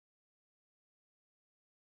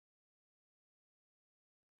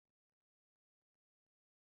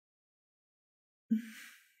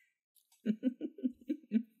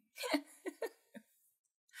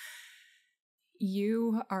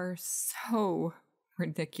You are so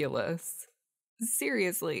ridiculous.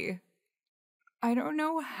 Seriously. I don't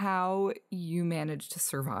know how you managed to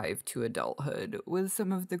survive to adulthood with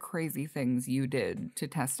some of the crazy things you did to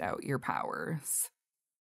test out your powers.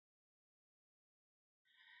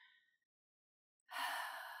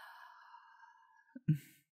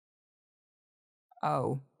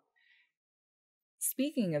 Oh,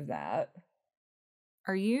 speaking of that,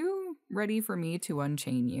 are you ready for me to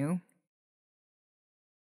unchain you?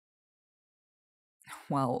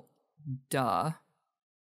 Well, duh.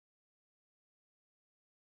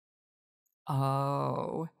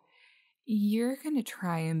 Oh, you're gonna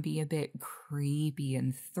try and be a bit creepy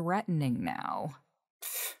and threatening now.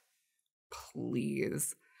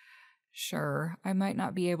 Please. Sure, I might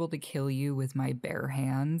not be able to kill you with my bare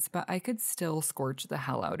hands, but I could still scorch the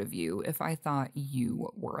hell out of you if I thought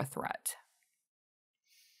you were a threat.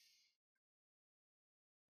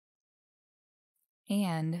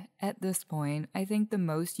 And at this point, I think the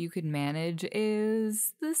most you could manage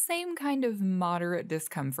is the same kind of moderate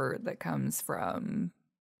discomfort that comes from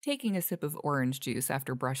taking a sip of orange juice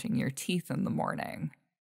after brushing your teeth in the morning.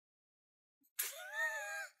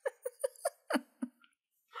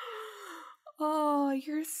 Oh,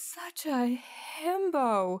 you're such a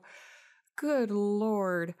himbo. Good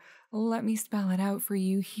Lord. Let me spell it out for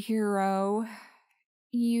you, hero.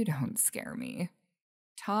 You don't scare me.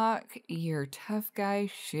 Talk your tough guy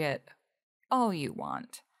shit all you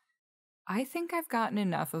want. I think I've gotten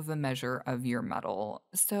enough of a measure of your mettle,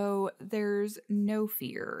 so there's no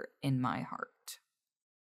fear in my heart.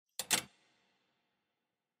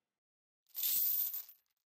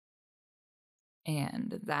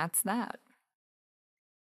 And that's that.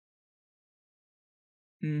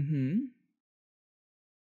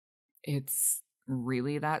 It's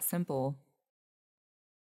really that simple.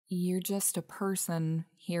 You're just a person,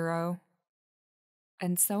 hero.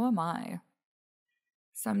 And so am I.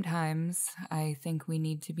 Sometimes I think we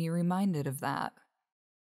need to be reminded of that.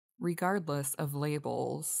 Regardless of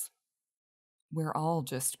labels, we're all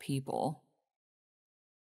just people.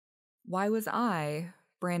 Why was I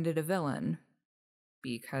branded a villain?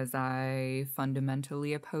 Because I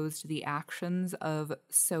fundamentally opposed the actions of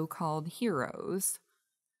so-called heroes?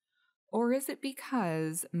 Or is it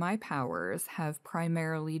because my powers have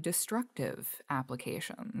primarily destructive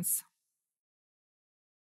applications?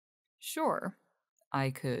 Sure, I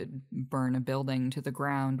could burn a building to the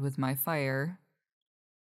ground with my fire,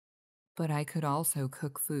 but I could also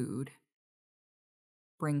cook food,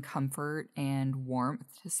 bring comfort and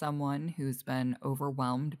warmth to someone who's been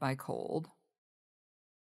overwhelmed by cold.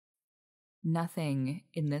 Nothing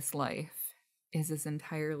in this life is as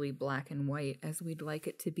entirely black and white as we'd like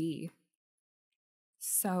it to be.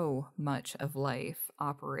 So much of life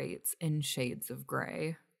operates in shades of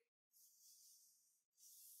gray.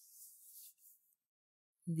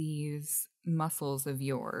 These muscles of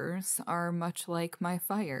yours are much like my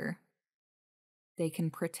fire. They can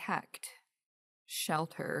protect,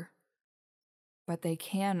 shelter, but they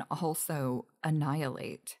can also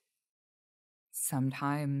annihilate.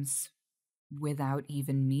 Sometimes without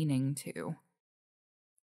even meaning to.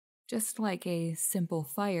 Just like a simple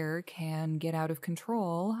fire can get out of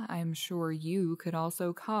control, I'm sure you could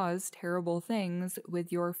also cause terrible things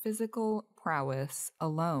with your physical prowess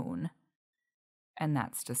alone. And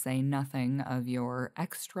that's to say nothing of your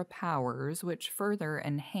extra powers, which further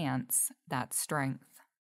enhance that strength.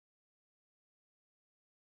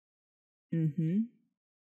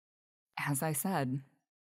 As I said,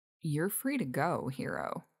 you're free to go,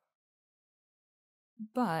 hero.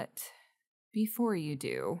 But before you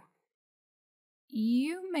do,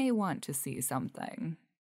 you may want to see something.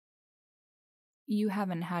 You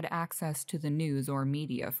haven't had access to the news or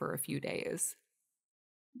media for a few days.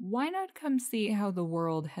 Why not come see how the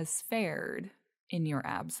world has fared in your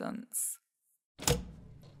absence?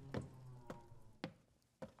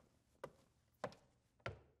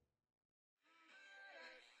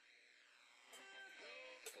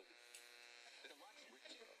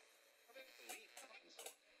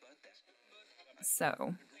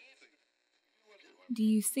 So, do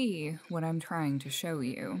you see what I'm trying to show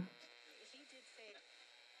you?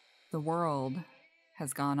 The world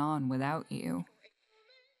has gone on without you,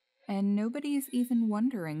 and nobody's even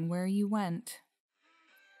wondering where you went.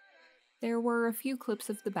 There were a few clips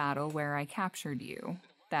of the battle where I captured you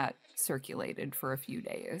that circulated for a few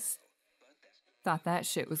days. Thought that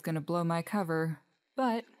shit was gonna blow my cover,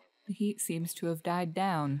 but the heat seems to have died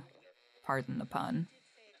down. Pardon the pun.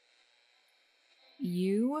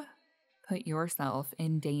 You put yourself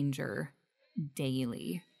in danger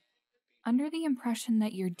daily. under the impression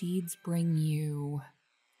that your deeds bring you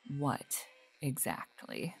what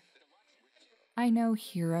exactly? I know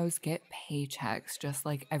heroes get paychecks just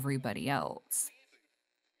like everybody else.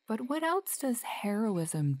 But what else does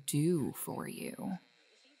heroism do for you?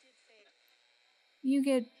 You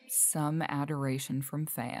get some adoration from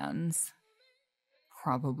fans,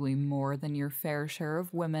 probably more than your fair share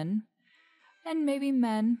of women, and maybe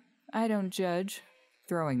men, I don't judge,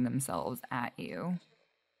 throwing themselves at you.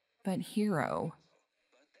 But hero,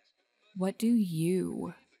 what do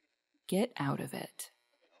you get out of it?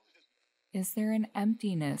 Is there an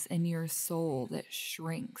emptiness in your soul that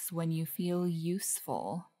shrinks when you feel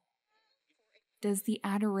useful? Does the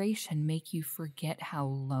adoration make you forget how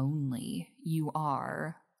lonely you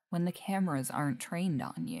are when the cameras aren't trained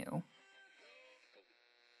on you?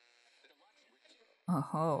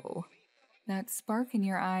 Oh, that spark in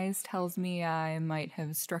your eyes tells me I might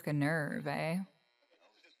have struck a nerve, eh?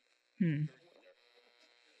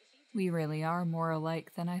 We really are more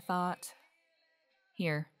alike than I thought.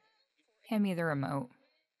 Here, hand me the remote.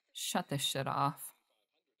 Shut this shit off.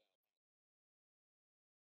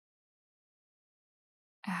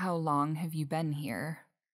 How long have you been here?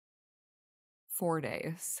 4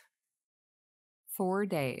 days. 4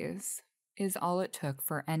 days is all it took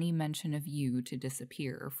for any mention of you to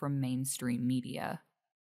disappear from mainstream media.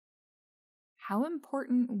 How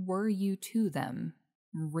important were you to them,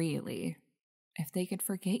 really, if they could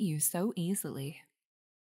forget you so easily?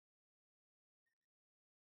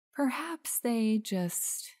 Perhaps they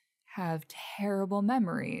just have terrible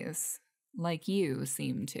memories, like you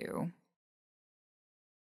seem to.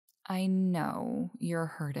 I know you're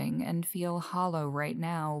hurting and feel hollow right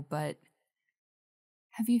now, but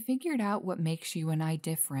have you figured out what makes you and I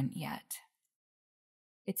different yet?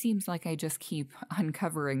 It seems like I just keep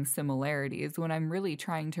uncovering similarities when I'm really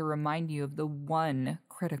trying to remind you of the one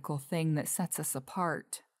critical thing that sets us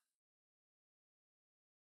apart.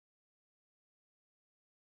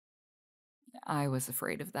 I was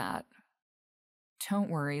afraid of that. Don't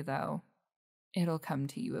worry, though. It'll come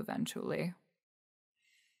to you eventually.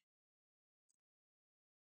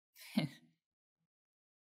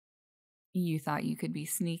 You thought you could be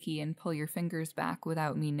sneaky and pull your fingers back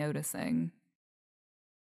without me noticing.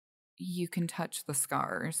 You can touch the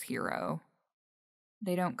scars, hero.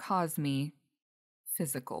 They don't cause me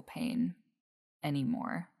physical pain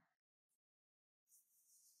anymore.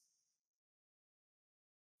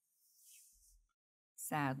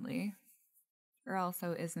 Sadly, there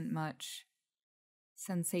also isn't much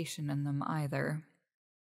sensation in them either.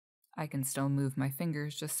 I can still move my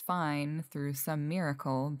fingers just fine through some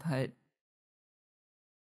miracle, but...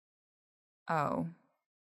 Oh.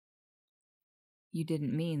 You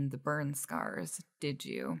didn't mean the burn scars, did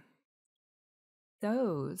you?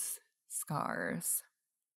 Those scars.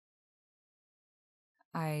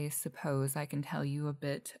 I suppose I can tell you a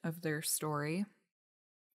bit of their story.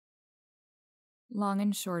 Long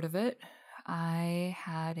and short of it, I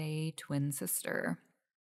had a twin sister.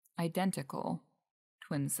 Identical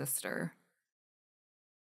twin sister.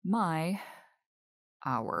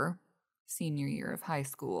 Our senior year of high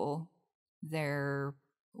school, there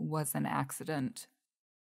was an accident,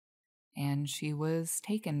 and she was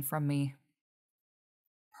taken from me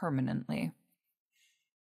permanently.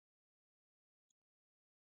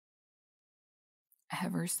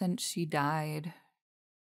 Ever since she died,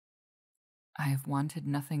 I've wanted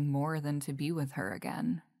nothing more than to be with her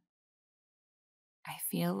again. I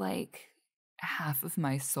feel like half of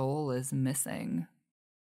my soul is missing.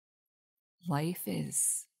 Life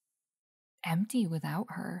is empty without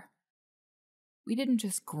her. We didn't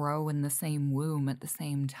just grow in the same womb at the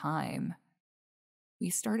same time. We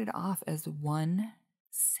started off as one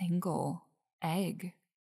single egg.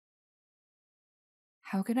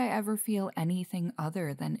 How could I ever feel anything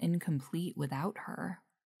other than incomplete without her?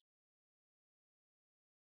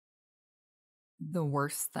 The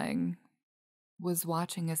worst thing was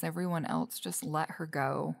watching as everyone else just let her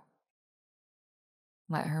go.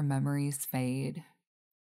 Let her memories fade.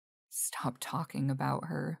 Stopped talking about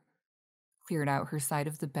her. Cleared out her side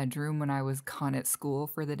of the bedroom when I was gone at school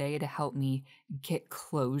for the day to help me get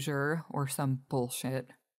closure or some bullshit.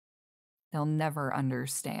 They'll never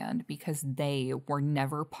understand because they were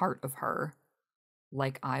never part of her,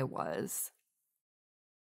 like I was.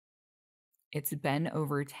 It's been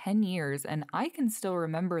over 10 years and I can still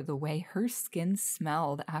remember the way her skin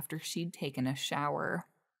smelled after she'd taken a shower.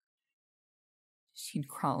 She'd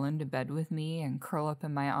crawl into bed with me and curl up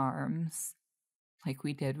in my arms, like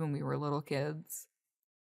we did when we were little kids.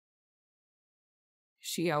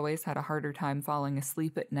 She always had a harder time falling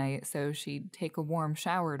asleep at night, so she'd take a warm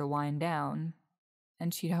shower to wind down.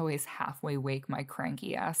 and she'd always halfway wake my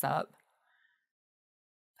cranky ass up.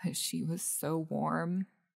 But she was so warm,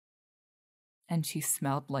 and she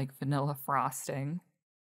smelled like vanilla frosting.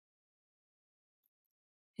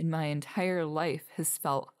 And my entire life has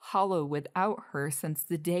felt hollow without her since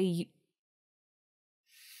the day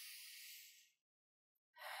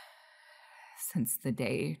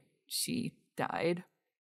she died.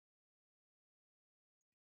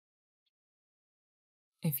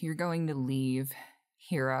 If you're going to leave,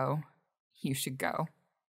 hero, you should go.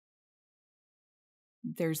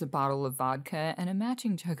 There's a bottle of vodka and a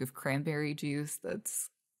matching jug of cranberry juice that's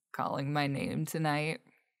calling my name tonight.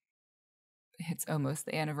 It's almost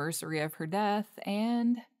the anniversary of her death,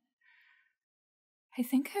 and I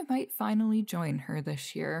think I might finally join her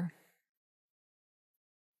this year.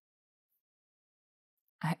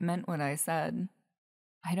 I meant what I said.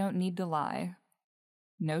 I don't need to lie.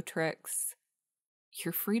 No tricks.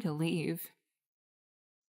 You're free to leave.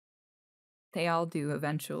 They all do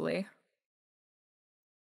eventually.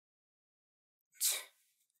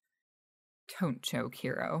 Don't joke,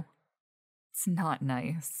 hero. It's not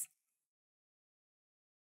nice.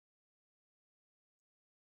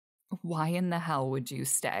 Why in the hell would you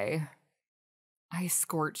stay? I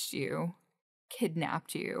scorched you,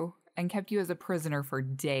 kidnapped you, and kept you as a prisoner for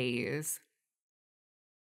days.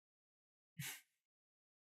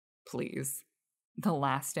 Please. The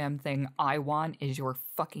last damn thing I want is your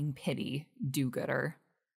fucking pity, do-gooder.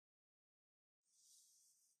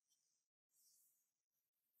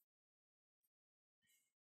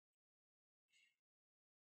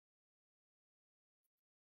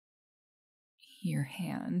 Your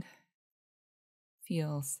hand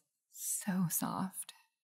feels so soft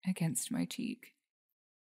against my cheek.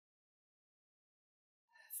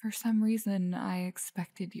 For some reason, I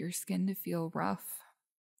expected your skin to feel rough,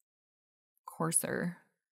 coarser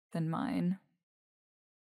than mine.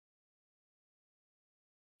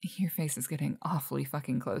 Your face is getting awfully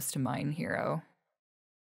fucking close to mine, hero.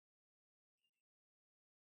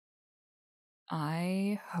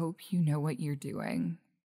 I hope you know what you're doing,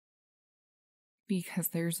 because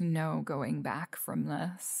there's no going back from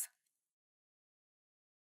this.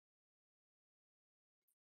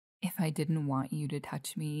 If I didn't want you to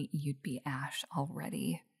touch me, you'd be ash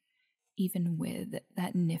already, even with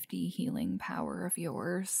that nifty healing power of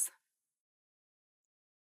yours.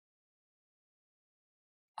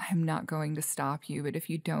 I'm not going to stop you, but if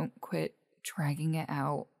you don't quit dragging it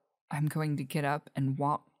out, I'm going to get up and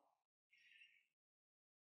walk.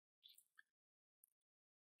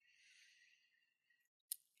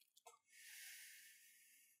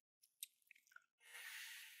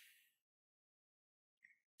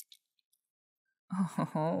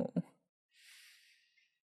 Oh.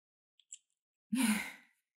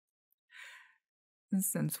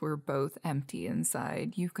 Since we're both empty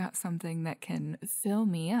inside, you've got something that can fill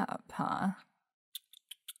me up, huh?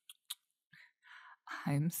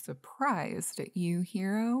 I'm surprised at you,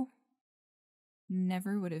 hero.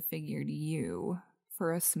 Never would have figured you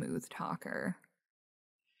for a smooth talker.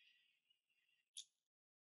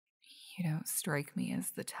 You don't strike me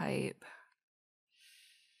as the type.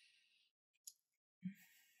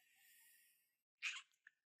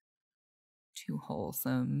 Too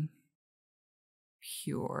wholesome,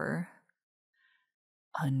 pure,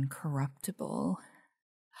 uncorruptible.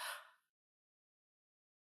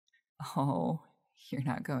 Oh, you're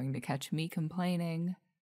not going to catch me complaining.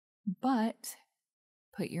 But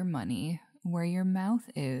put your money where your mouth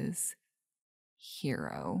is,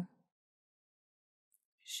 hero.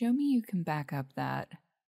 Show me you can back up that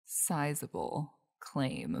sizable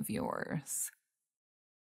claim of yours.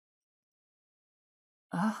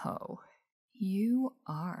 Oh, you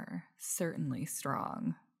are certainly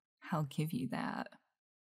strong. I'll give you that.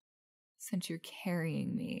 Since you're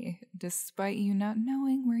carrying me, despite you not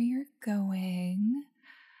knowing where you're going.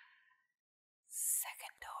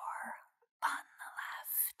 Second door on the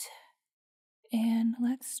left. And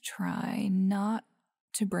let's try not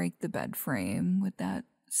to break the bed frame with that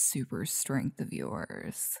super strength of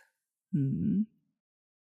yours.